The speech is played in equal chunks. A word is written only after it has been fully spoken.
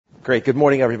Great. Good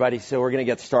morning, everybody. So we're going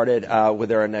to get started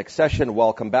with our next session.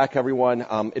 Welcome back, everyone.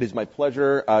 It is my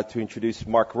pleasure to introduce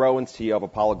Marc Rowan, CEO of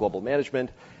Apollo Global Management.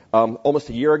 Almost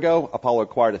a year ago, Apollo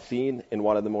acquired Athene in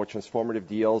one of the more transformative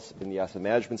deals in the asset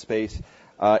management space.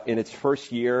 In its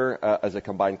first year as a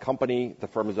combined company, the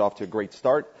firm is off to a great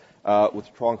start with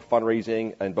strong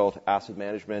fundraising in both asset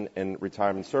management and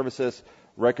retirement services,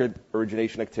 record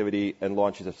origination activity, and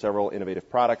launches of several innovative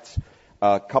products.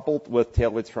 Coupled with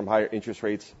tailwinds from higher interest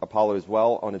rates, Apollo is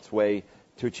well on its way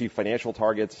to achieve financial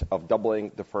targets of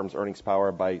doubling the firm's earnings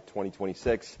power by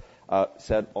 2026,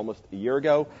 said almost a year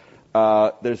ago.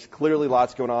 There's clearly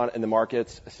lots going on in the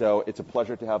markets, so it's a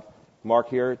pleasure to have Marc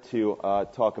here to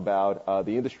talk about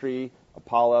the industry,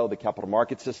 Apollo, the capital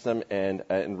market system, and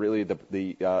really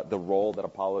the role that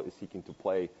Apollo is seeking to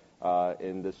play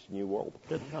in this new world.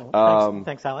 Good.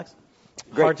 Thanks, Alex.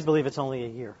 Great. Hard to believe it's only a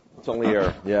year. It's only a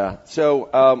year, yeah.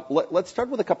 So let's start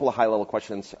with a couple of high-level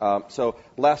questions. So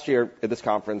last year at this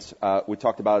conference, we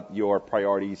talked about your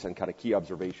priorities and kind of key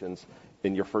observations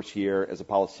in your first year as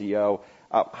Apollo CEO.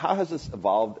 How has this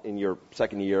evolved in your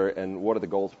second year, and what are the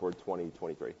goals for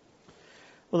 2023?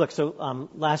 Well, look, so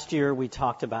last year we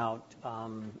talked about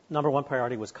number one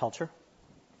priority was culture.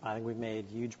 I think we've made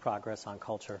huge progress on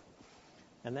culture.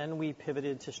 And then we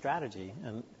pivoted to strategy.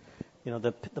 And you know,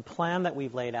 the plan that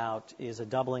we've laid out is a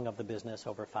doubling of the business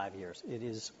over 5 years. It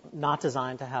is not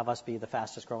designed to have us be the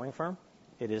fastest growing firm.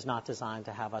 It is not designed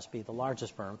to have us be the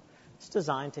largest firm. It's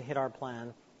designed to hit our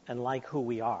plan and like who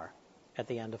we are at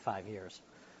the end of 5 years.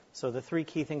 So the three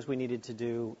key things we needed to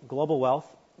do: global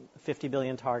wealth, $50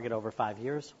 billion target over 5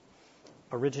 years;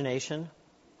 origination,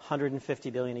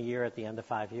 $150 billion a year at the end of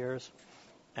 5 years;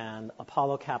 and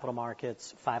Apollo Capital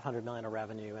Markets, $500 million of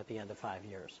revenue at the end of 5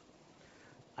 years.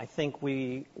 I think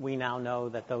we now know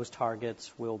that those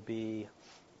targets will be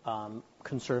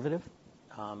conservative.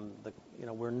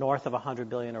 We're north of 100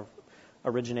 billion of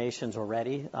originations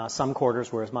already. Some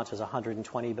quarters were as much as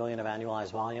 120 billion of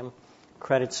annualized volume.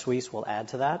 Credit Suisse will add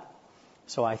to that.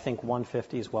 So I think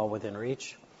 150 is well within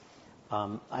reach.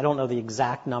 I don't know the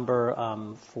exact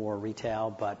number for retail,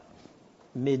 but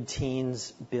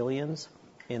mid-teens billions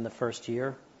in the first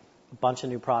year. A bunch of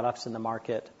new products in the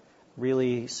market,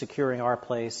 really securing our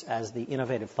place as the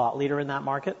innovative thought leader in that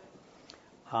market.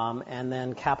 And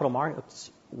then capital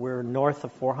markets, we're north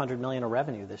of 400 million of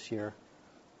revenue this year.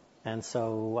 And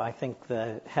so I think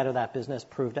the head of that business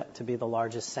proved to be the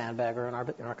largest sandbagger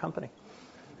in our company.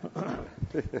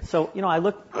 So, I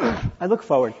look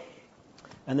forward,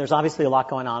 and there's obviously a lot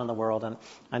going on in the world, and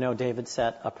I know David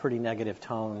set a pretty negative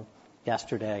tone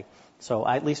yesterday. So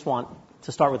I at least want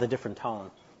to start with a different tone.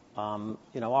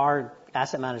 Our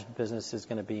asset management business is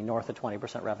going to be north of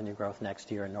 20% revenue growth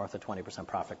next year and north of 20%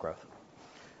 profit growth.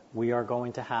 We are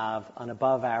going to have an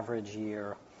above average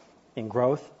year in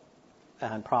growth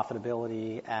and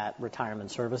profitability at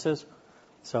retirement services.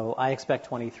 So I expect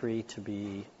 23 to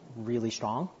be really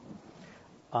strong.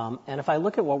 And if I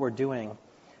look at what we're doing,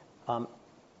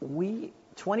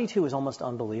 22 is almost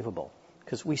unbelievable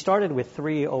because we started with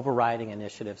 3 overriding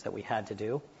initiatives that we had to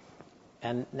do.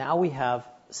 And now we have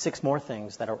 6 more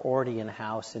things that are already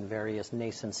in-house in various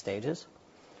nascent stages.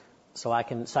 So I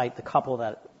can cite the couple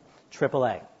that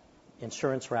AAA,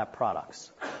 insurance wrap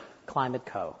products, Climate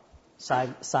Co,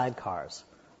 sidecars,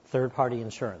 third-party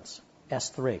insurance,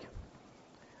 S3.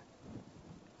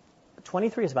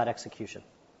 23 is about execution.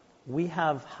 We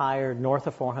have hired north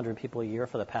of 400 people a year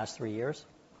for the past 3 years.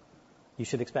 You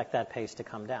should expect that pace to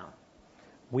come down.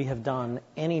 We have done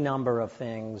any number of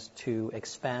things to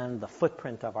expand the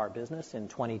footprint of our business in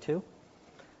 22.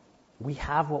 We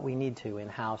have what we need to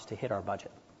in-house to hit our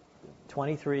budget.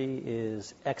 23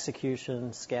 is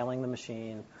execution, scaling the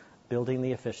machine, building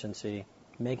the efficiency,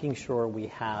 making sure we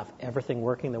have everything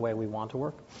working the way we want to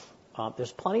work.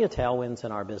 There's plenty of tailwinds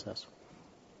in our business.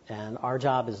 And our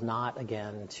job is not,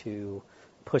 again, to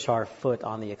push our foot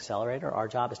on the accelerator. Our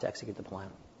job is to execute the plan.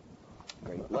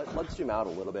 Great. Let's zoom out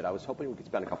a little bit. I was hoping we could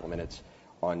spend a couple of minutes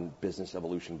on business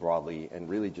evolution broadly and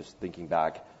really just thinking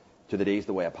back to the days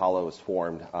the way Apollo was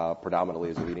formed,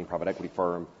 predominantly as a leading private equity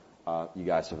firm. You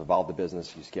guys have evolved the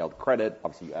business. You scaled credit.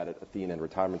 Obviously, you added Athene and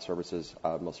retirement services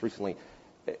most recently.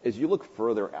 As you look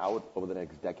further out over the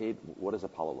next decade, what does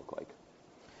Apollo look like?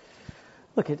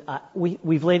 Look,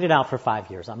 we've laid it out for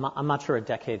 5 years. I'm not sure a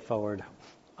decade forward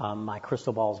my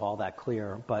crystal ball is all that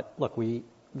clear. But look,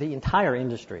 the entire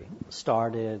industry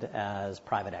started as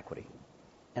private equity.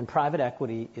 And private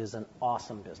equity is an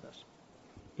awesome business.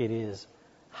 It is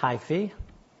high fee.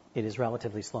 It is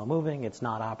relatively slow moving. It's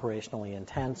not operationally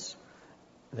intense.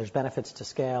 There's benefits to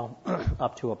scale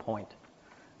up to a point.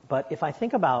 But if I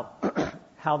think about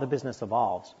how the business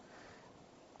evolves,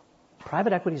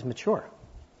 private equity is mature.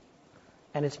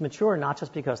 And it's mature not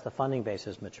just because the funding base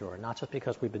is mature, not just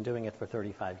because we've been doing it for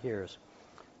 35 years,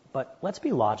 but let's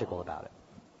be logical about it.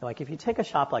 Like if you take a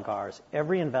shop like ours,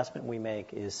 every investment we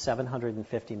make is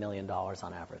 $750 million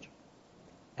on average.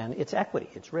 And it's equity,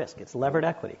 it's risk, it's levered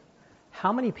equity.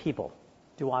 How many people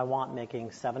do I want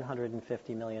making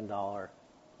 $750 million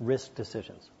risk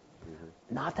decisions?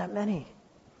 Mm-hmm. Not that many.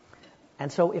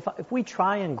 And so if we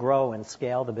try and grow and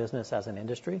scale the business as an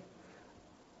industry,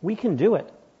 we can do it,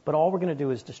 but all we're going to do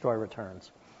is destroy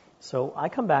returns. So I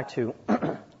come back to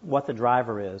what the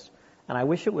driver is, and I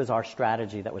wish it was our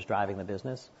strategy that was driving the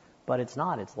business, but it's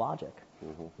not, it's logic.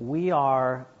 Mm-hmm. We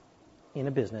are in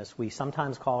a business, we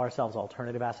sometimes call ourselves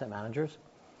alternative asset managers,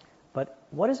 but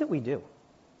what is it we do?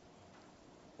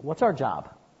 What's our job?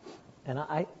 And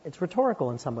it's rhetorical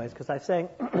in some ways, because I say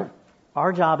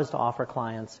our job is to offer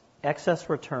clients excess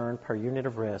return per unit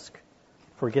of risk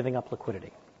for giving up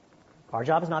liquidity. Our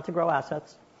job is not to grow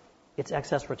assets. It's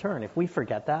excess return. If we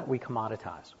forget that, we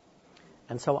commoditize.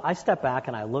 And so I step back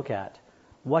and I look at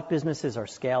what businesses are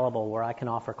scalable where I can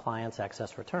offer clients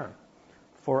excess return.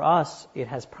 For us, it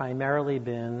has primarily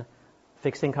been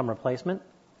fixed income replacement.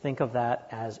 Think of that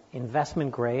as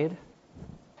investment grade,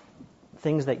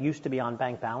 things that used to be on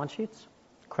bank balance sheets,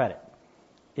 credit.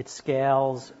 It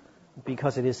scales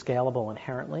because it is scalable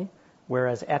inherently,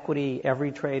 whereas equity,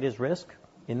 every trade is risk.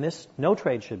 In this, no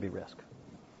trade should be risk.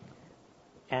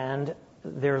 And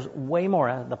there's way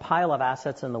more. The pile of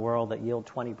assets in the world that yield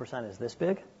 20% is this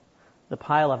big. The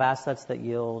pile of assets that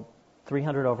yield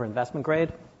 300 over investment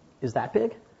grade is that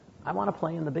big. I want to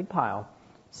play in the big pile.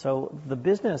 So the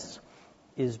business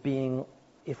is being,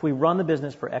 if we run the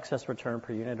business for excess return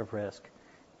per unit of risk,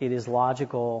 it is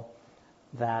logical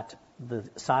that the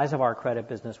size of our credit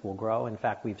business will grow. In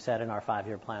fact, we've said in our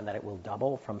 5-year plan that it will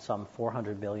double from some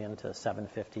 $400 billion to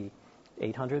 $750,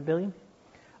 $800 billion.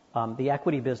 The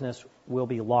equity business will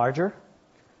be larger,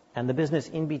 and the business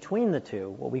in between the two,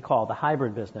 what we call the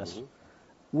hybrid business,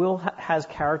 has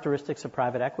characteristics of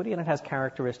private equity and it has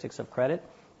characteristics of credit.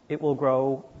 It will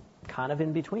grow kind of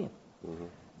in between. Mm-hmm.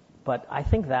 But I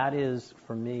think that is,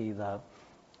 for me, the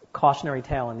cautionary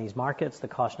tale in these markets, the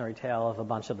cautionary tale of a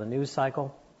bunch of the news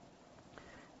cycle.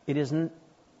 It isn't.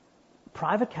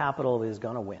 Private capital is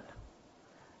going to win.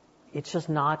 It's just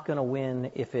not going to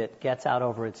win if it gets out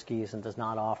over its skis and does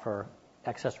not offer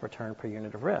excess return per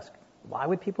unit of risk. Why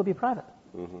would people be private?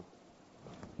 Mm-hmm.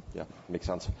 Yeah, makes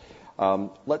sense.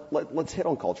 Let's hit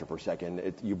on culture for a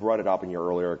second. You brought it up in your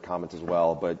earlier comments as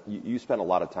well, but you spent a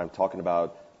lot of time talking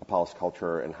about Apollo's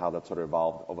culture and how that sort of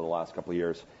evolved over the last couple of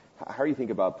years. How do you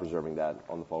think about preserving that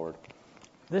on the forward?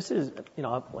 This is,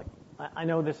 I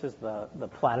know this is the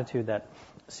platitude that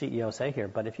CEOs say here,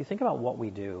 but if you think about what we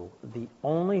do, the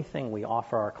only thing we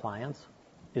offer our clients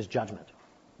is judgment.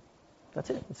 That's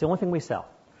it. It's the only thing we sell.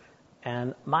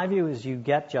 And my view is you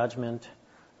get judgment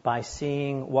by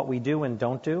seeing what we do and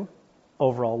don't do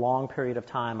over a long period of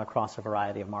time across a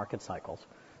variety of market cycles.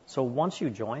 So once you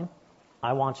join,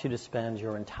 I want you to spend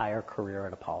your entire career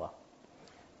at Apollo.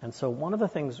 And so one of the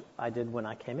things I did when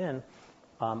I came in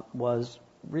was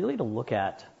really to look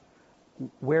at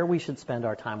where we should spend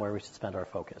our time, where we should spend our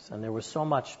focus. And there was so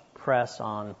much press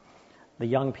on the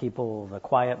young people, the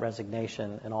quiet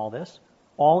resignation, and all this.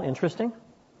 All interesting,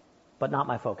 but not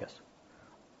my focus.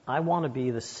 I want to be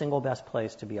the single best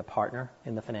place to be a partner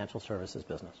in the financial services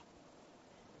business.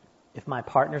 If my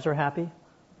partners are happy,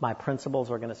 my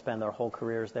principals are going to spend their whole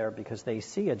careers there because they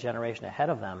see a generation ahead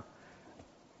of them.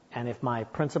 And if my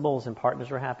principals and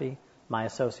partners are happy, my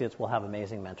associates will have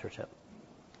amazing mentorship.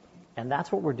 And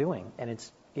that's what we're doing. And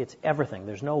it's everything.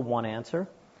 There's no one answer,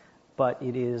 but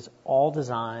it is all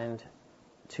designed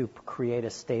to create a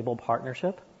stable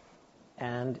partnership.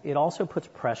 And it also puts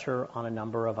pressure on a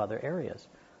number of other areas.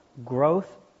 Growth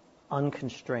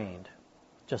unconstrained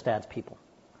just adds people.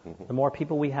 Mm-hmm. The more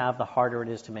people we have, the harder it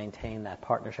is to maintain that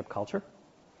partnership culture.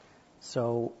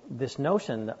 So this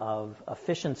notion of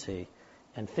efficiency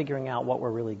and figuring out what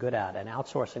we're really good at and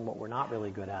outsourcing what we're not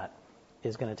really good at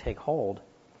is going to take hold,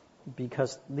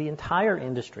 because the entire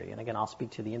industry, and again, I'll speak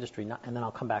to the industry, and then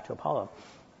I'll come back to Apollo,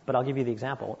 but I'll give you the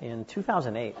example. In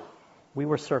 2008, we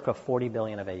were circa $40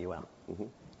 billion of AUM, mm-hmm.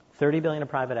 $30 billion of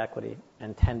private equity,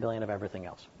 and $10 billion of everything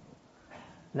else.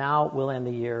 Now we'll end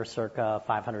the year circa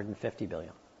 $550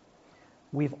 billion.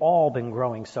 We've all been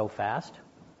growing so fast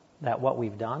that what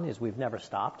we've done is we've never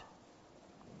stopped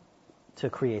to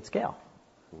create scale.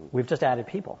 We've just added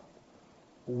people.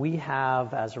 We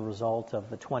have, as a result of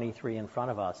the 23 in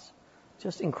front of us,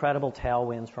 just incredible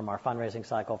tailwinds from our fundraising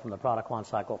cycle, from the product launch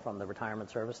cycle, from the retirement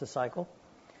services cycle.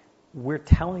 We're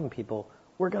telling people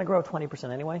we're going to grow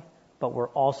 20% anyway. but we're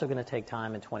also going to take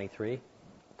time in 23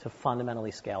 to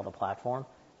fundamentally scale the platform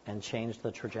and change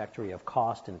the trajectory of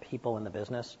cost and people in the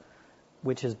business,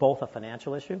 which is both a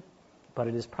financial issue, but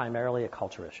it is primarily a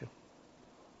culture issue.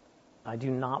 I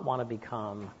do not want to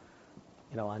become,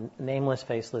 a nameless,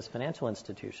 faceless financial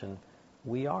institution.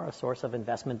 We are a source of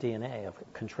investment DNA, of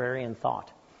contrarian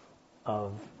thought,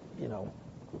 of,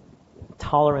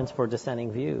 tolerance for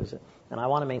dissenting views, and I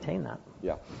want to maintain that.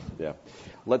 Yeah.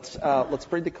 Let's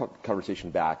bring the conversation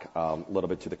back a little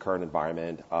bit to the current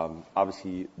environment.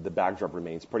 Obviously, the backdrop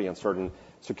remains pretty uncertain.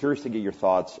 So curious to get your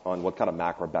thoughts on what kind of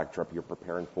macro backdrop you're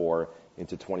preparing for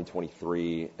into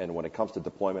 2023. And when it comes to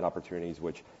deployment opportunities,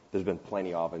 which there's been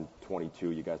plenty of in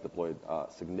 22, you guys deployed a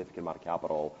significant amount of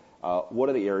capital. What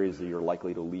are the areas that you're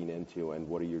likely to lean into, and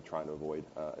what are you trying to avoid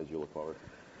as you look forward?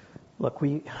 Look,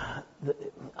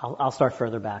 I'll start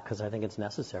further back because I think it's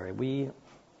necessary.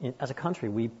 As a country,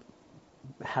 we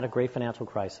had a great financial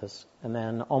crisis, and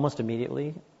then almost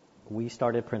immediately, we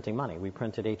started printing money. We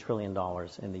printed $8 trillion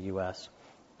in the U.S.,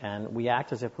 and we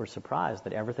act as if we're surprised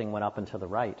that everything went up and to the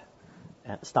right.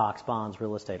 Stocks, bonds,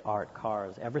 real estate, art,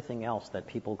 cars, everything else that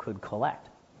people could collect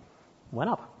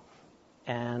went up.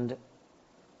 And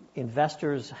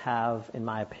investors have, in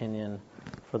my opinion,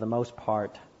 for the most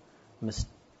part, they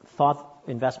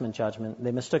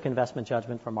mistook investment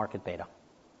judgment for market beta.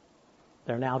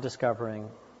 They're now discovering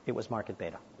it was market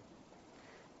beta.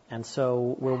 And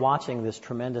so we're watching this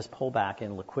tremendous pullback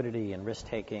in liquidity and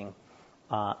risk-taking,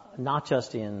 not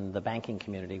just in the banking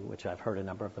community, which I've heard a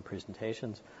number of the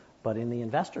presentations, but in the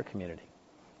investor community.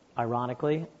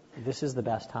 Ironically, this is the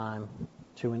best time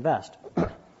to invest.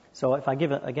 So if I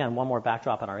give, again, one more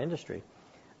backdrop on our industry,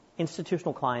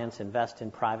 institutional clients invest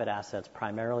in private assets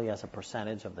primarily as a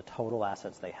percentage of the total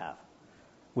assets they have,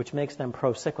 which makes them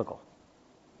pro-cyclical.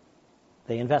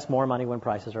 They invest more money when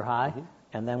prices are high,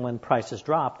 and then when prices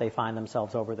drop, they find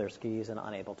themselves over their skis and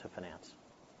unable to finance.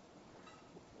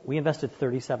 We invested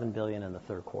 $37 billion in the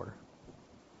third quarter.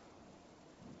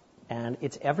 And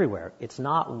it's everywhere. It's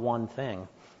not one thing.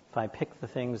 If I pick the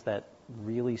things that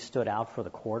really stood out for the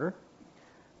quarter,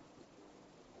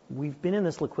 we've been in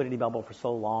this liquidity bubble for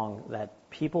so long that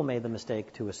people made the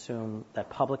mistake to assume that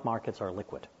public markets are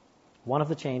liquid. One of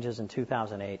the changes in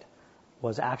 2008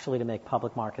 was actually to make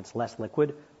public markets less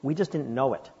liquid. We just didn't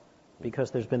know it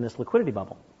because there's been this liquidity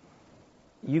bubble.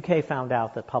 UK found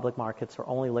out that public markets are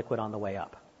only liquid on the way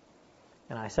up.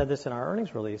 And I said this in our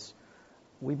earnings release.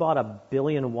 We bought $1.1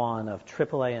 billion of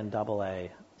AAA and AA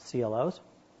CLOs,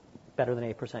 better than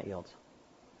 8% yields.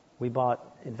 We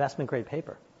bought investment-grade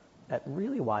paper at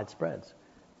really wide spreads.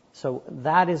 So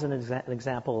that is an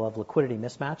example of liquidity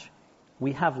mismatch.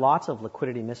 We have lots of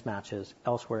liquidity mismatches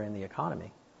elsewhere in the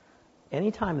economy.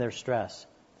 Anytime there's stress,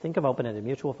 think of open-ended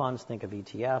mutual funds, think of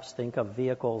ETFs, think of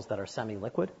vehicles that are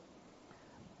semi-liquid.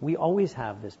 We always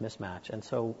have this mismatch. And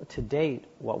so to date,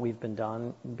 what we've been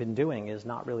doing is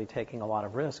not really taking a lot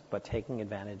of risk, but taking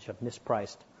advantage of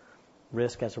mispriced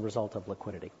risk as a result of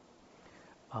liquidity.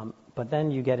 But then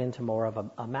you get into more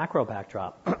of a macro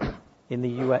backdrop. In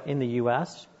the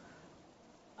U.S.,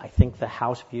 I think the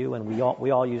house view, and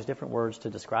we all use different words to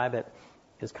describe it,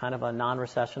 is kind of a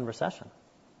non-recession recession.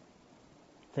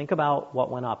 Think about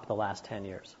what went up the last 10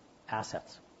 years.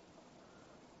 Assets.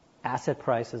 Asset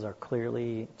prices are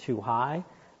clearly too high.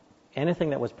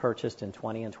 Anything that was purchased in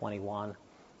 20 and 21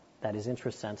 that is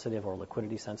interest sensitive or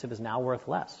liquidity sensitive is now worth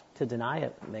less. To deny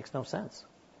it makes no sense.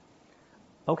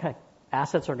 Okay,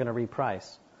 assets are going to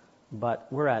reprice, but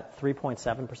we're at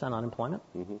 3.7% unemployment.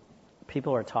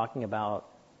 People are talking about,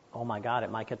 oh my God,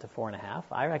 it might get to 4.5%.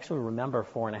 I actually remember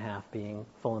 4.5% being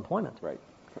full employment. Right.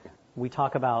 We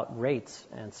talk about rates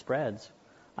and spreads.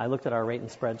 I looked at our rate and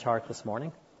spread chart this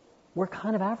morning. We're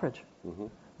kind of average.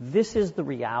 This is the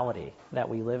reality that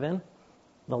we live in.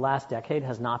 The last decade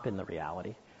has not been the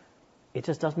reality. It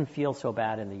just doesn't feel so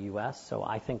bad in the U.S., so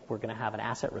I think we're going to have an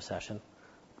asset recession,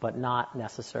 but not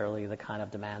necessarily the kind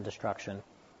of demand destruction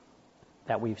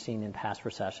that we've seen in past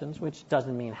recessions, which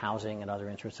doesn't mean housing and other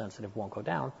interest sensitive won't go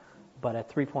down, but at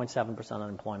 3.7%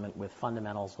 unemployment with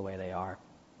fundamentals the way they are,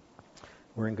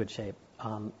 we're in good shape.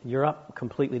 Europe,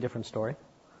 completely different story.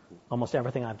 Almost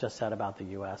everything I've just said about the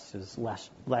U.S. is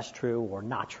less true or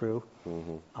not true.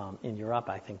 In Europe,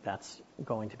 I think that's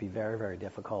going to be very, very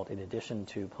difficult in addition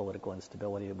to political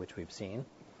instability, which we've seen.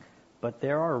 But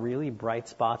there are really bright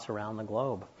spots around the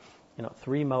globe.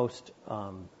 Three most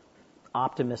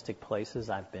optimistic places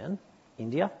I've been.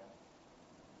 India,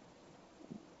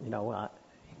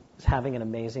 is having an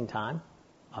amazing time.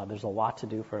 There's a lot to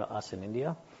do for us in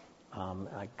India.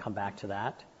 I come back to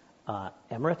that.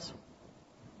 Emirates,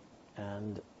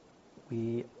 and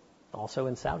we also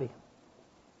in Saudi.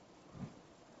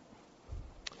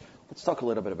 Let's talk a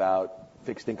little bit about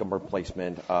fixed income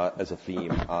replacement as a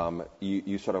theme.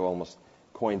 You sort of almost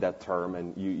coined that term,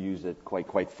 and you use it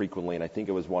quite frequently, and I think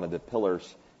it was one of the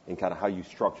pillars in kind of how you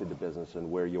structured the business and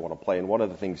where you want to play. And one of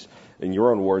the things, in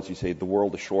your own words, you say the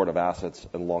world is short of assets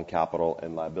and long capital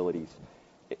and liabilities.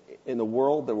 In the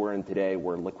world that we're in today,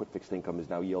 where liquid fixed income is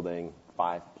now yielding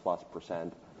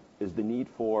 5+%, is the need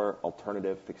for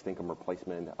alternative fixed income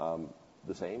replacement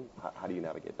the same? How do you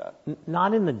navigate that?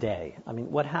 Not in the day. I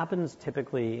mean, what happens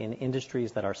typically in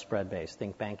industries that are spread-based,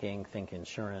 think banking, think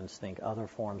insurance, think other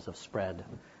forms of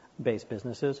spread-based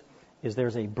businesses, is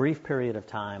there's a brief period of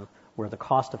time where the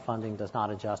cost of funding does not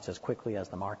adjust as quickly as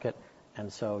the market,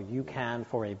 and so you can,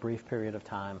 for a brief period of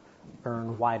time,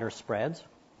 earn wider spreads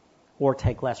or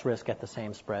take less risk at the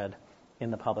same spread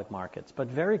in the public markets. But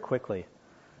very quickly,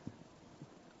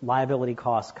 liability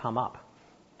costs come up.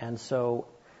 And so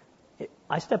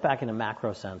I step back in a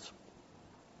macro sense,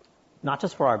 not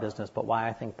just for our business, but why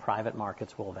I think private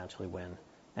markets will eventually win.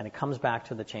 And it comes back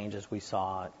to the changes we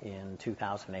saw in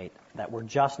 2008 that we're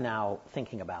just now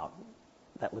thinking about,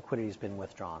 that liquidity has been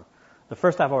withdrawn. The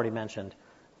first I've already mentioned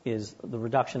is the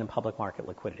reduction in public market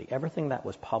liquidity. Everything that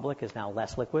was public is now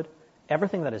less liquid.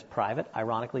 Everything that is private,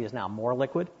 ironically, is now more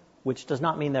liquid, which does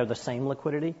not mean they're the same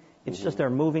liquidity. It's just they're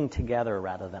moving together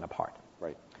rather than apart.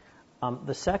 Right.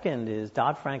 The second is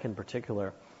Dodd-Frank in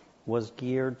particular was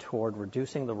geared toward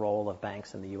reducing the role of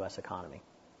banks in the U.S. economy.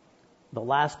 The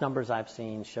last numbers I've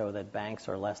seen show that banks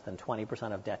are less than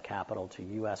 20% of debt capital to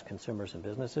U.S. consumers and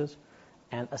businesses,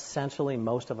 and essentially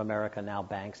most of America now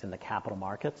banks in the capital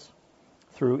markets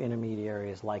through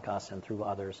intermediaries like us and through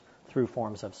others through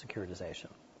forms of securitization.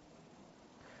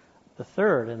 The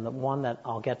third, and the one that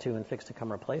I'll get to in fixed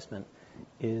income replacement,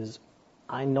 is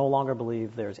I no longer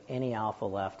believe there's any alpha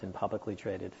left in publicly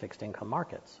traded fixed income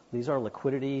markets. These are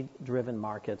liquidity-driven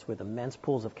markets with immense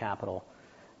pools of capital,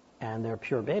 and they're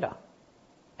pure beta.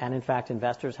 And in fact,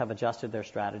 investors have adjusted their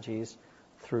strategies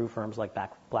through firms like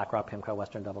BlackRock, PIMCO,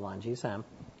 Western Double Line, GSAM,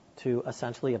 to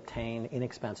essentially obtain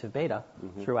inexpensive beta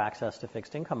through access to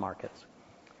fixed income markets.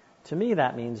 To me,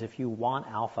 that means if you want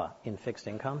alpha in fixed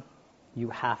income, you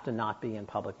have to not be in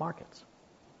public markets.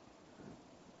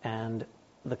 And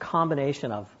the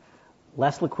combination of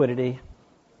less liquidity,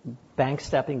 banks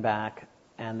stepping back,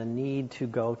 and the need to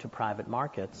go to private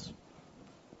markets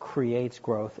creates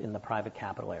growth in the private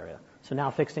capital area. So now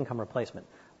fixed income replacement.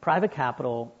 Private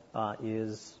capital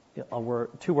is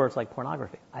two words like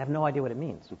pornography. I have no idea what it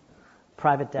means.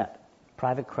 Private debt,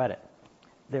 private credit.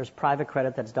 There's private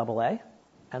credit that's AA,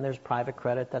 and there's private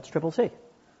credit that's CCC.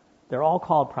 They're all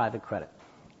called private credit.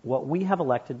 What we have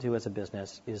elected to as a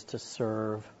business is to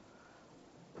serve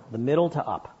the middle to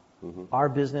up. Our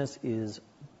business is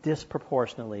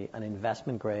disproportionately an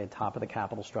investment grade, top of the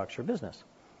capital structure business.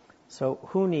 So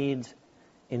who needs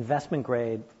investment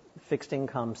grade, fixed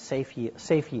income, safe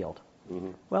yield?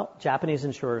 Well, Japanese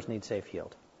insurers need safe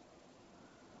yield.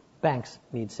 Banks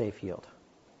need safe yield.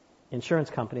 Insurance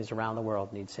companies around the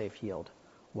world need safe yield.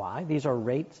 Why? These are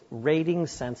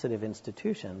rating-sensitive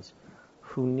institutions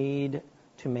who need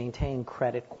to maintain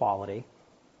credit quality,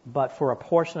 but for a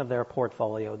portion of their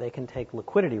portfolio, they can take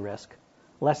liquidity risk,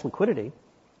 less liquidity,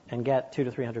 and get 200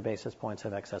 to 300 basis points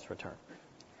of excess return.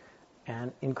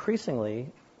 And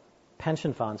increasingly,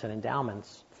 pension funds and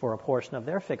endowments, for a portion of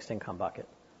their fixed income bucket,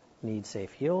 need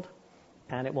safe yield.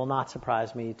 And it will not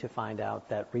surprise me to find out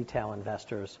that retail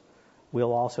investors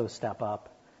will also step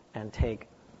up and take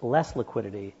less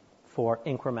liquidity for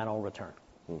incremental return.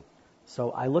 So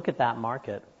I look at that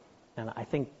market, and I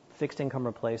think fixed income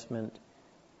replacement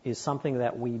is something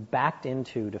that we backed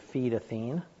into to feed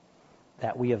Athene,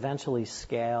 that we eventually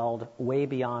scaled way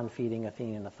beyond feeding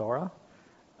Athene and Athora,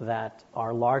 that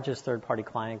our largest third-party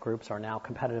client groups are now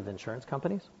competitive insurance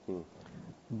companies.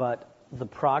 But the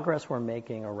progress we're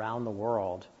making around the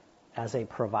world as a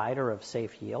provider of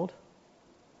safe yield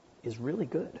is really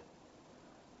good.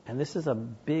 And this is a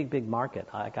big, big market.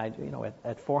 Like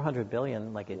at 400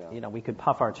 billion, we could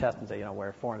puff our chest and say, we're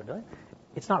at 400 billion.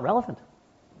 It's not relevant.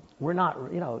 We're not,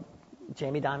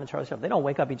 Jamie Dimon, Charlie Shep, they don't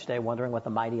wake up each day wondering what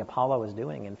the mighty Apollo is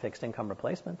doing in fixed income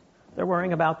replacement. They're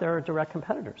worrying about their direct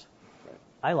competitors. Right.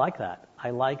 I like that.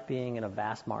 I like being in a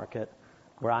vast market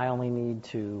where I only need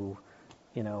to,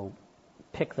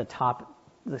 pick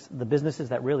the businesses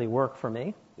that really work for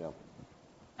me. Yeah.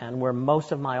 And where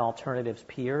most of my alternatives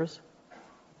peers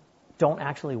don't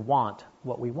actually want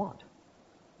what we want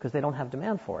because they don't have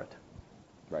demand for it.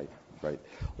 Right.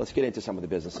 Let's get into some of the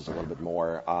businesses a little bit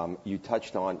more. You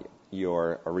touched on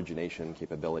your origination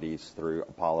capabilities through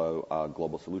Apollo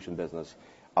Global Solution business,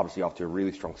 obviously off to a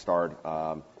really strong start.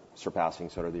 surpassing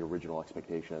sort of the original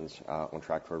expectations, on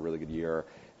track for a really good year.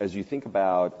 As you think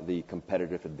about the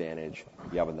competitive advantage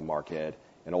you have in the market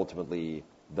and ultimately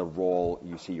the role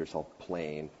you see yourself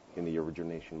playing in the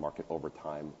origination market over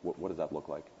time, what does that look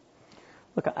like?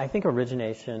 Look, I think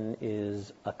origination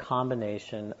is a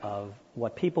combination of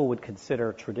what people would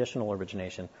consider traditional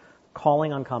origination,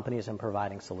 calling on companies and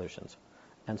providing solutions.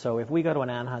 And so if we go to an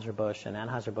Anheuser-Busch and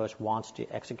Anheuser-Busch wants to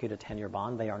execute a 10-year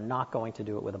bond, they are not going to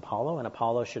do it with Apollo, and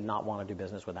Apollo should not want to do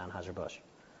business with Anheuser-Busch.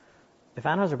 If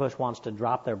Anheuser-Busch wants to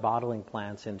drop their bottling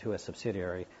plants into a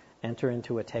subsidiary, enter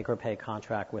into a take-or-pay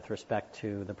contract with respect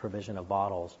to the provision of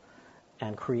bottles,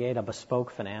 and create a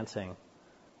bespoke financing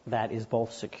that is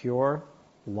both secure,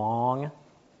 long,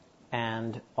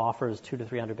 and offers 200 to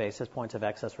 300 basis points of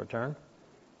excess return,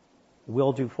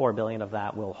 we'll do $4 billion of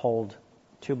that. We'll hold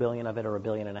 $2 billion of it or $1.5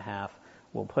 billion.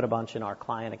 We'll put a bunch in our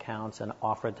client accounts and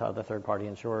offer it to other third-party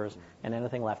insurers, and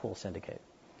anything left we'll syndicate.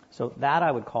 So that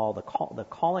I would call the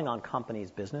calling on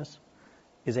companies business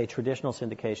is a traditional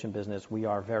syndication business. We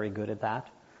are very good at that,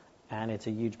 and it's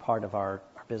a huge part of our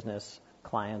business.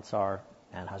 Clients are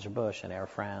Anheuser-Busch and Air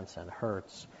France and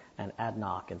Hertz and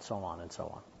ADNOC and so on and so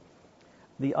on.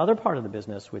 The other part of the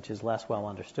business, which is less well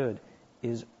understood,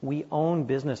 is we own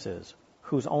businesses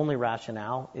whose only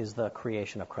rationale is the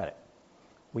creation of credit.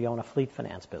 We own a fleet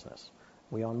finance business.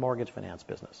 We own mortgage finance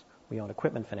business. We own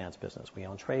equipment finance business. We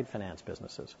own trade finance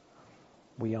businesses.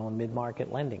 We own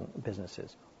mid-market lending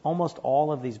businesses. Almost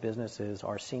all of these businesses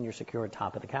are senior secured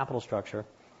top of the capital structure.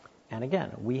 And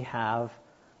again, we have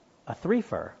a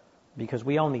threefer because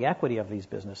we own the equity of these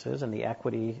businesses, and the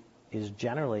equity is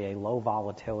generally a low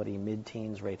volatility,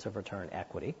 mid-teens rates of return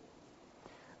equity.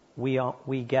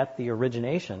 We get the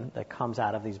origination that comes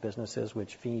out of these businesses,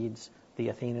 which feeds the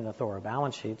Athene and Athora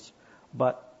balance sheets.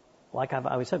 But like I've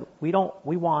always said, we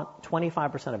want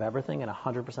 25% of everything and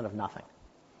 100% of nothing.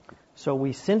 So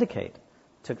we syndicate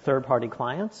to third-party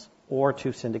clients or to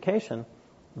syndication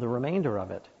the remainder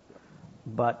of it.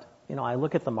 But, I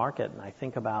look at the market and I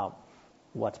think about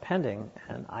what's pending,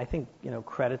 and I think,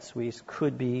 Credit Suisse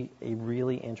could be a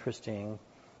really interesting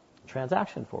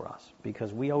transaction for us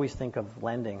because we always think of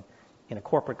lending in a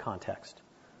corporate context.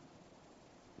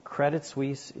 Credit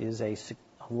Suisse is a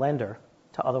lender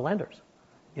to other lenders.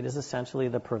 It is essentially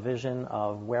the provision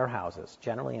of warehouses,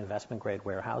 generally investment-grade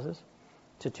warehouses,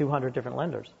 to 200 different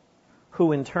lenders,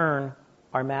 who in turn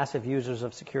are massive users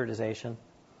of securitization.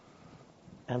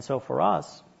 And so for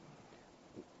us,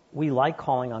 we like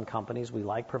calling on companies. We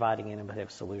like providing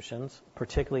innovative solutions,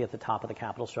 particularly at the top of the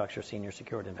capital structure, senior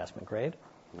secured investment grade.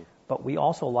 But we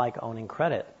also like owning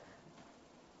credit.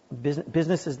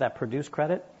 Businesses that produce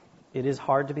credit, it is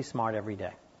hard to be smart every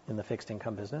day in the fixed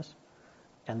income business.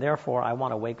 And therefore, I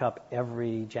want to wake up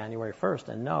every January 1st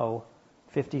and know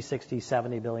 50, 60,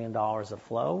 $70 billion of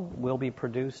flow will be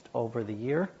produced over the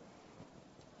year,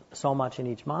 so much in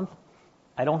each month.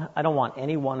 I don't want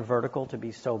any one vertical to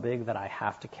be so big that I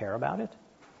have to care about it.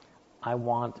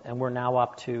 And we're now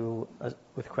up to,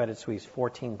 with Credit Suisse,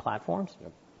 14 platforms.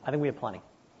 Yep. I think we have plenty.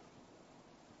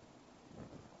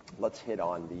 Let's hit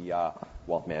on the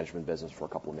wealth management business for a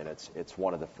couple of minutes. It's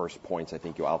one of the first points I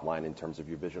think you outlined in terms of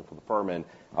your vision for the firm, and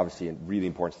obviously a really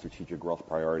important strategic growth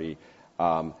priority.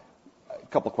 A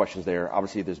couple of questions there.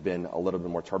 Obviously, there's been a little bit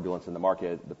more turbulence in the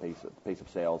market. The pace of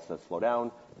sales has slowed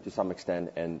down to some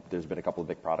extent, and there's been a couple of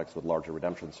big products with larger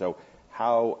redemptions. So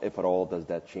how, if at all, does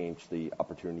that change the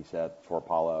opportunity set for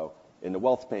Apollo in the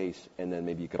wealth space? And then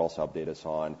maybe you could also update us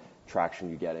on traction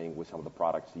you're getting with some of the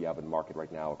products you have in the market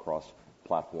right now across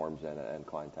platforms and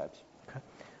client types. Okay.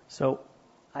 So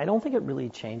I don't think it really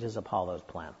changes Apollo's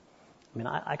plan. I mean,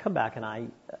 I come back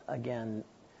and again,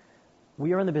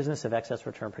 we are in the business of excess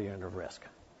return per unit of risk.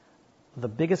 The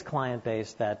biggest client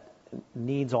base that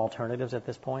needs alternatives at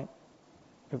this point,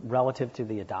 relative to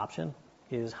the adoption,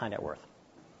 is high net worth.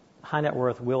 High net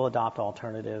worth will adopt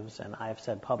alternatives, and I've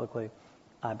said publicly,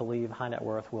 I believe high net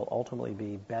worth will ultimately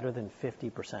be better than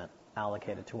 50%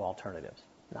 allocated to alternatives.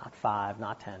 Not 5,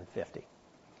 not 10, 50.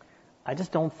 I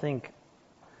just don't think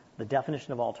the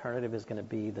definition of alternative is going to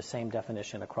be the same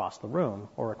definition across the room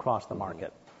or across the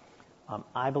market.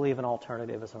 I believe an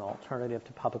alternative is an alternative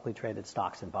to publicly traded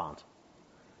stocks and bonds.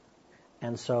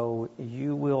 And so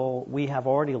we have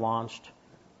already launched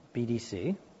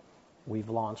BDC. We've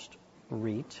launched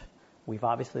REIT. We've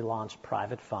obviously launched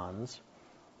private funds.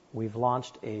 We've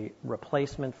launched a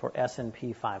replacement for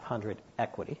S&P 500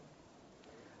 equity.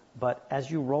 But as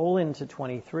you roll into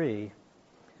 23,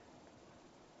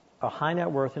 a high net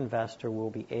worth investor will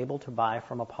be able to buy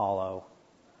from Apollo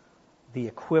the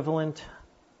equivalent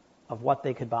of what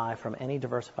they could buy from any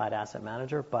diversified asset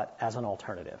manager, but as an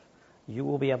alternative. You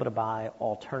will be able to buy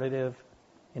alternative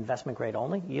investment grade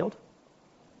only yield.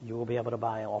 You will be able to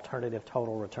buy alternative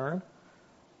total return,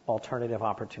 alternative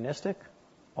opportunistic,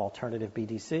 alternative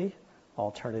BDC,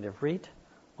 alternative REIT,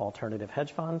 alternative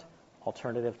hedge fund,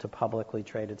 alternative to publicly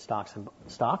traded stocks,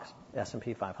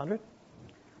 S&P 500.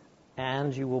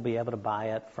 And you will be able to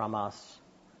buy it from us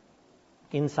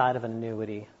inside of an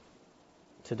annuity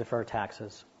to defer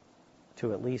taxes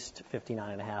to at least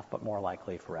 59.5, but more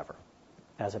likely forever,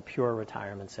 as a pure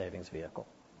retirement savings vehicle.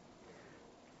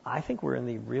 I think we're in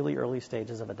the really early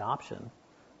stages of adoption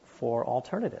for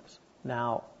alternatives.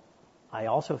 Now, I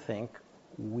also think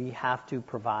we have to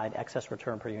provide excess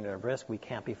return per unit of risk. We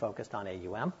can't be focused on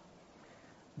AUM,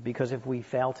 because if we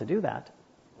fail to do that,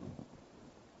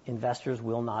 investors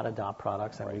will not adopt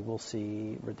products, and we will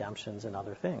see redemptions and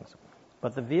other things.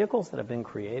 But the vehicles that have been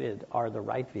created are the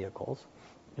right vehicles.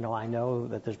 I know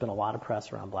that there's been a lot of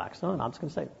press around Blackstone, and I'm just going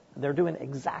to say they're doing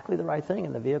exactly the right thing,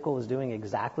 and the vehicle is doing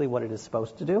exactly what it is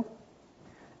supposed to do.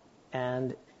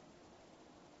 And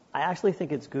I actually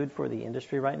think it's good for the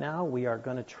industry right now. We are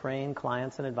going to train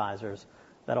clients and advisors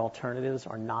that alternatives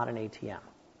are not an ATM.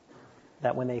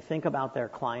 That when they think about their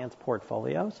clients'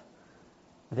 portfolios,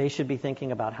 they should be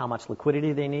thinking about how much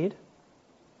liquidity they need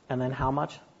and then how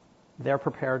much they're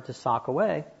prepared to sock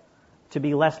away to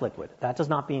be less liquid. That does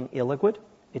not mean illiquid.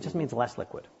 It just means less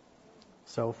liquid.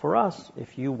 So for us,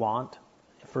 if you want,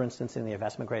 for instance, in the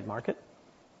investment grade market,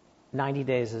 90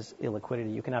 days is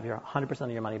illiquidity. You can have your 100%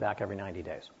 of your money back every 90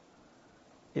 days.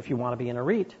 If you want to be in a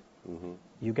REIT,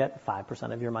 you get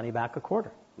 5% of your money back a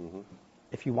quarter.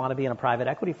 If you want to be in a private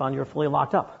equity fund, you're fully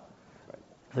locked up. Right.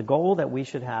 The goal that we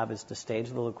should have is to stage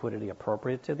the liquidity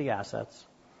appropriate to the assets,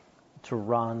 to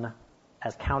run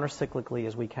as counter-cyclically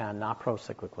as we can, not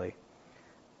pro-cyclically,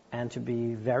 and to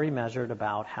be very measured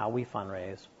about how we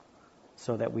fundraise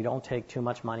so that we don't take too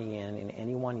much money in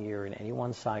any one year, in any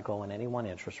one cycle, in any one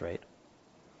interest rate,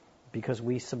 because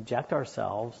we subject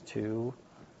ourselves to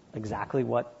exactly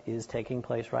what is taking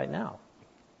place right now.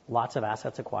 Lots of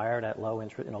assets acquired at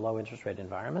in a low interest rate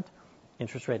environment.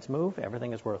 Interest rates move,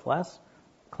 everything is worth less.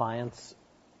 Clients,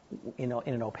 in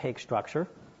an opaque structure,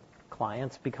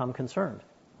 clients become concerned.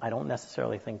 I don't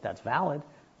necessarily think that's valid,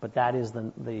 but that is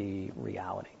the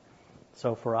reality.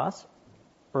 So for us,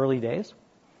 early days,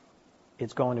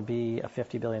 it's going to be a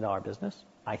 $50 billion business.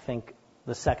 I think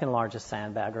the second largest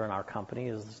sandbagger in our company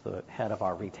is the head of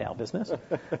our retail business.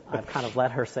 I've kind of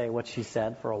let her say what she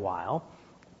said for a while,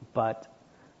 but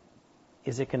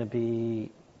is it going to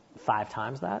be 5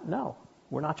 times that? No,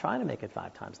 we're not trying to make it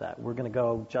 5 times that. We're going to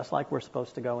go just like we're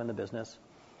supposed to go in the business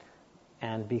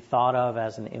and be thought of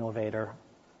as an innovator,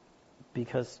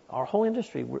 because our whole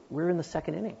industry, we're in the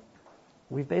second inning.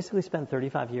 We've basically spent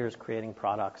 35 years creating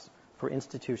products for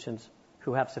institutions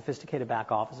who have sophisticated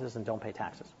back offices and don't pay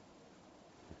taxes.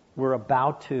 We're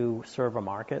about to serve a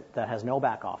market that has no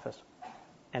back office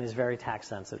and is very tax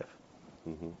sensitive.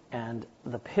 And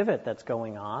the pivot that's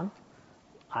going on,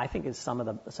 I think, is some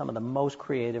of the most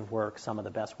creative work, some of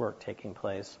the best work taking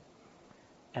place.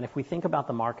 And if we think about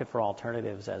the market for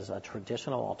alternatives as a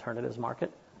traditional alternatives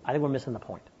market, I think we're missing the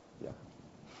point. Yeah.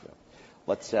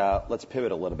 Let's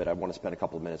pivot a little bit. I want to spend a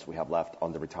couple of minutes we have left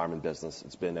on the retirement business.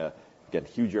 It's been a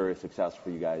huge area of success for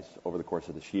you guys over the course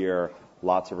of this year.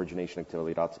 Lots of origination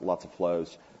activity, lots of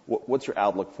flows. What's your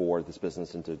outlook for this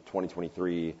business into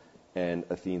 2023 and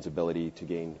Athene's ability to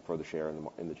gain further share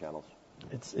in the channels?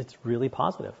 It's really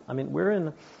positive. I mean, we're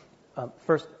in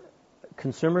first.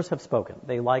 Consumers have spoken.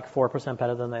 They like 4%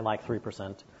 better than they like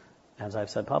 3%. As I've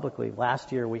said publicly,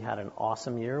 last year we had an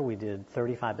awesome year. We did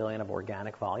 $35 billion of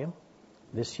organic volume.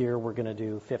 This year we're going to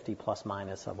do 50 plus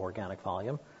minus of organic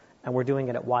volume, and we're doing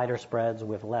it at wider spreads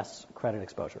with less credit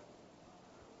exposure.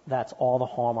 That's all the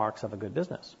hallmarks of a good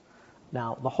business.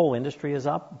 Now, the whole industry is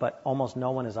up, but almost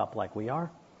no one is up like we are.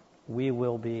 We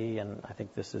will be, and I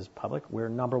think this is public, we're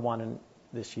number one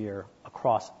this year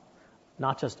across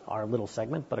not just our little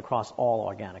segment, but across all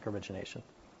organic origination.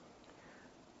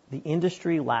 The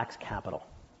industry lacks capital.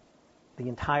 The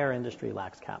entire industry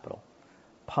lacks capital.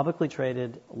 Publicly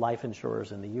traded life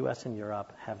insurers in the U.S. and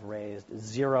Europe have raised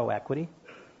zero equity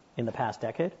in the past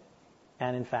decade,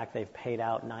 and in fact, they've paid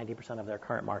out 90% of their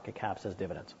current market caps as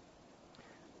dividends.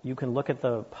 You can look at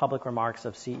the public remarks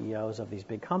of CEOs of these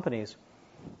big companies.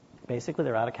 Basically,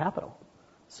 they're out of capital.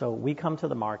 So we come to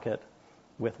the market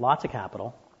with lots of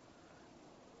capital,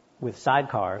 with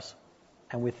sidecars,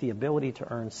 and with the ability to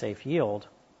earn safe yield,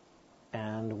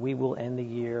 and we will end the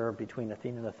year between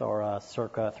Athene and Athora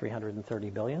circa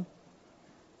 $330 billion,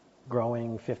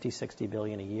 growing $50, $60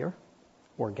 billion a year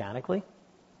organically.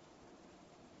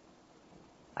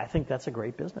 I think that's a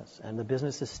great business, and the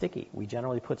business is sticky. We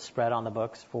generally put spread on the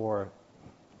books for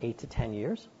 8 to 10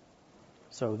 years.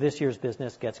 So this year's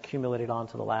business gets accumulated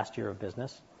onto the last year of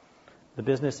business. The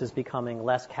business is becoming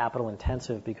less capital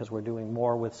intensive because we're doing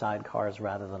more with sidecars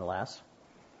rather than less.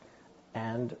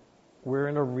 And we're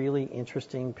in a really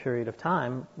interesting period of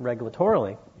time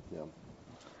regulatorily,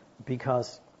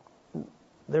 because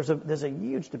there's a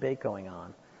huge debate going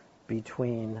on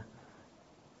between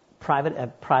private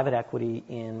equity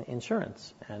in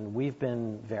insurance, and we've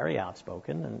been very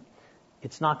outspoken, and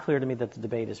it's not clear to me that the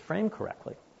debate is framed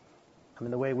correctly. I mean,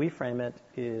 the way we frame it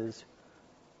is,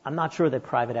 I'm not sure that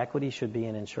private equity should be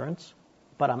in insurance,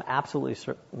 but I'm absolutely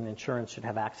certain insurance should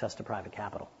have access to private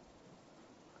capital.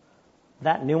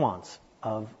 That nuance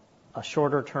of a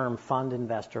shorter-term fund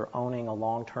investor owning a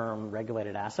long-term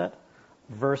regulated asset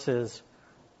versus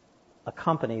a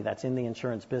company that's in the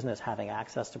insurance business having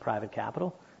access to private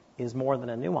capital is more than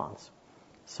a nuance.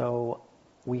 So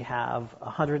we have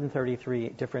 133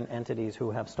 different entities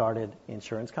who have started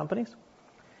insurance companies.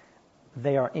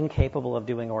 They are incapable of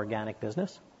doing organic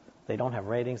business. They don't have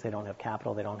ratings, they don't have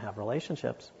capital, they don't have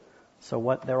relationships. So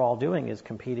what they're all doing is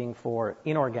competing for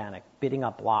inorganic, bidding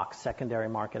up blocks, secondary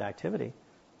market activity.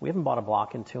 We haven't bought a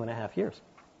block in 2.5 years.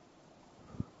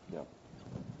 Yeah.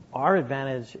 Our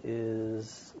advantage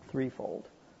is threefold.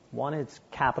 One, it's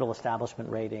capital establishment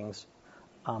ratings.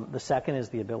 The second is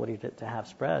the ability to have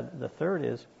spread. The third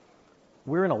is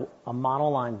we're in a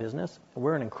monoline business.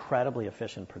 We're an incredibly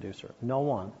efficient producer. No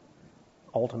one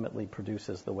ultimately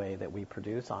produces the way that we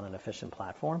produce on an efficient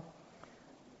platform.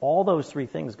 All those three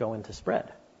things go into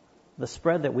spread. The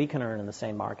spread that we can earn in the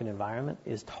same market environment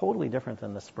is totally different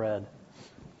than the spread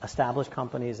established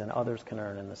companies and others can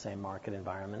earn in the same market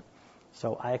environment.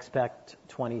 So I expect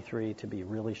 23 to be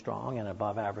really strong and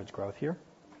above average growth year.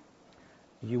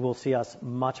 You will see us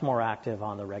much more active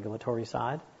on the regulatory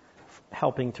side,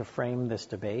 helping to frame this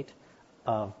debate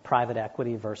of private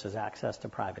equity versus access to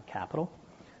private capital.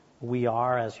 We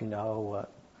are, as you know,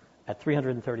 at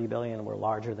 $330 billion, we're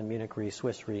larger than Munich Re,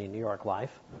 Swiss Re, New York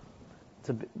Life.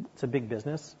 It's a big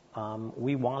business.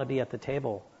 We want to be at the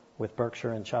table with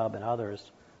Berkshire and Chubb and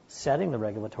others, setting the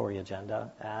regulatory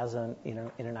agenda as an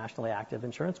internationally active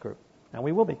insurance group. And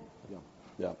we will be.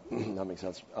 Yeah, that makes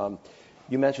sense.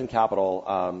 You mentioned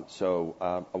capital, so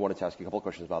I wanted to ask you a couple of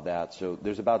questions about that. So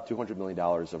there's about $200 million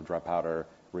of dry powder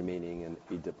remaining in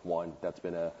ADIP 1. That's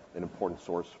been an important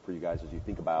source for you guys as you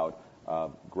think about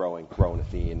growing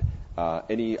Athene.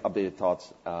 Any updated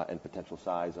thoughts and potential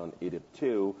size on ADIP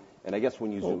 2? And I guess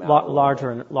when you zoom out...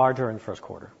 Larger in first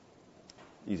quarter.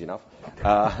 Easy enough.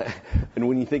 And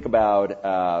when you think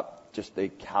about just the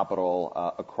capital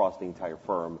across the entire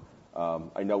firm,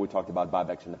 I know we talked about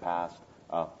buybacks in the past.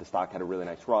 The stock had a really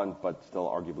nice run, but still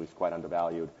arguably is quite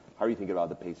undervalued. How are you thinking about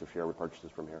the pace of share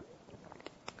repurchases from here?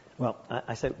 Well,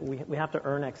 I said we have to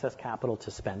earn excess capital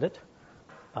to spend it.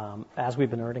 As we've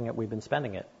been earning it, we've been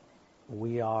spending it.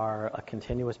 We are a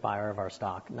continuous buyer of our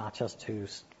stock, not just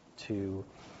to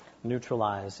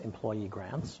neutralize employee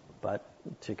grants, but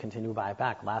to continue to buy it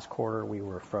back. Last quarter, we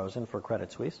were frozen for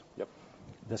Credit Suisse. Yep.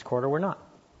 This quarter, we're not.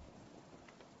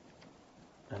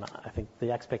 And I think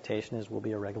the expectation is we'll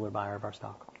be a regular buyer of our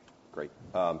stock. Great.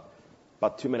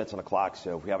 About 2 minutes on the clock,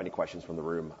 so if we have any questions from the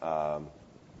room,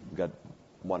 we've got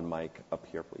one mic up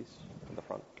here, please, in the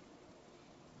front.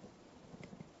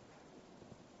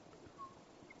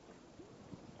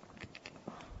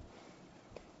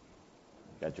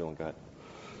 Yeah, Julian, go ahead.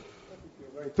 Thank you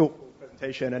for a very thoughtful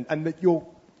presentation, and that your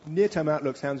near-term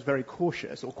outlook sounds very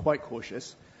cautious, or quite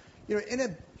cautious. You know, in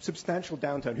a substantial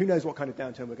downturn, who knows what kind of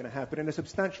downturn we're going to have, but in a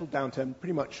substantial downturn,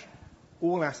 pretty much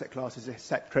all asset classes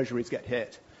except treasuries get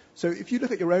hit. So if you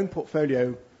look at your own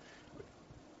portfolio,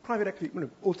 private equity,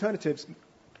 alternatives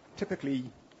typically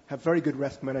have very good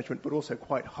risk management, but also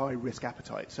quite high risk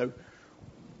appetite. So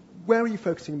where are you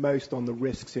focusing most on the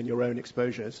risks in your own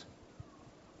exposures?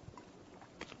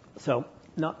 So,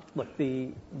 look,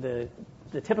 the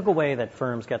typical way that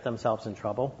firms get themselves in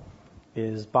trouble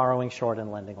is borrowing short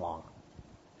and lending long.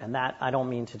 And that, I don't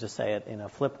mean to just say it in a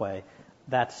flip way.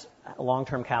 That's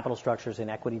long-term capital structures in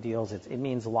equity deals. It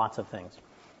means lots of things.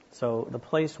 So the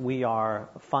place we are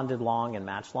funded long and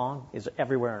matched long is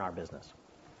everywhere in our business.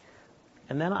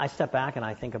 And then I step back and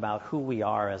I think about who we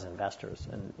are as investors.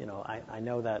 And, you know, I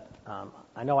know that,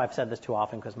 I know I've said this too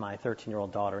often because my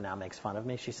 13-year-old daughter now makes fun of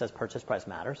me. She says purchase price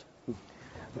matters.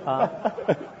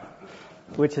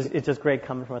 Which is, it's just great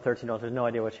coming from a 13-year-old who has no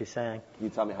idea what she's saying. Can you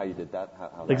tell me how you did that?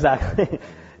 How exactly.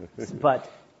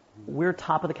 But we're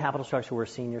top of the capital structure. We're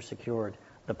senior secured.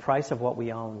 The price of what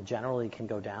we own generally can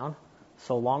go down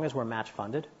so long as we're match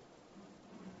funded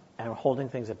and we're holding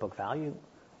things at book value.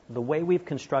 the way we've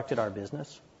constructed our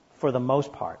business, for the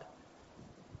most part,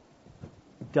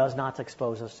 does not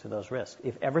expose us to those risks.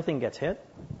 If everything gets hit,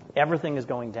 everything is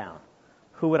going down.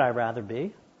 Who would I rather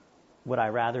be? Would I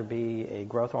rather be a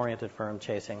growth-oriented firm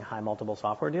chasing high multiple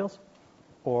software deals,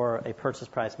 or a purchase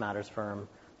price matters firm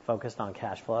focused on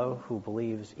cash flow who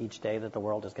believes each day that the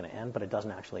world is going to end, but it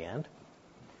doesn't actually end?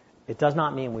 It does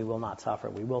not mean we will not suffer.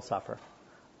 We will suffer.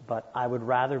 But I would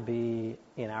rather be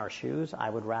in our shoes. I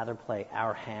would rather play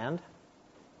our hand.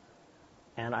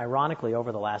 And ironically,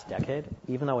 over the last decade,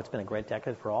 even though it's been a great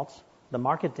decade for alts, the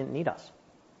market didn't need us.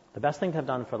 The best thing to have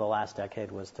done for the last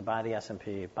decade was to buy the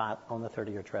S&P, own the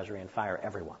 30-year Treasury, and fire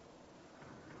everyone.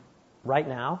 Right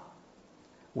now,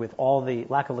 with all the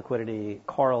lack of liquidity,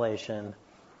 correlation,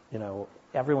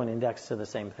 everyone indexed to the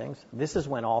same things, this is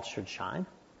when alts should shine.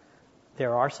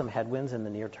 There are some headwinds in the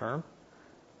near term.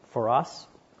 For us,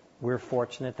 we're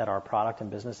fortunate that our product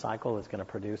and business cycle is going to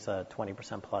produce a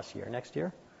 20% plus year next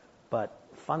year. But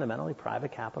fundamentally,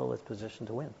 private capital is positioned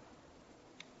to win.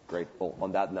 Great. Well,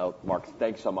 on that note, Marc,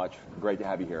 thanks so much. Great to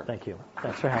have you here. Thank you.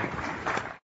 Thanks for having me.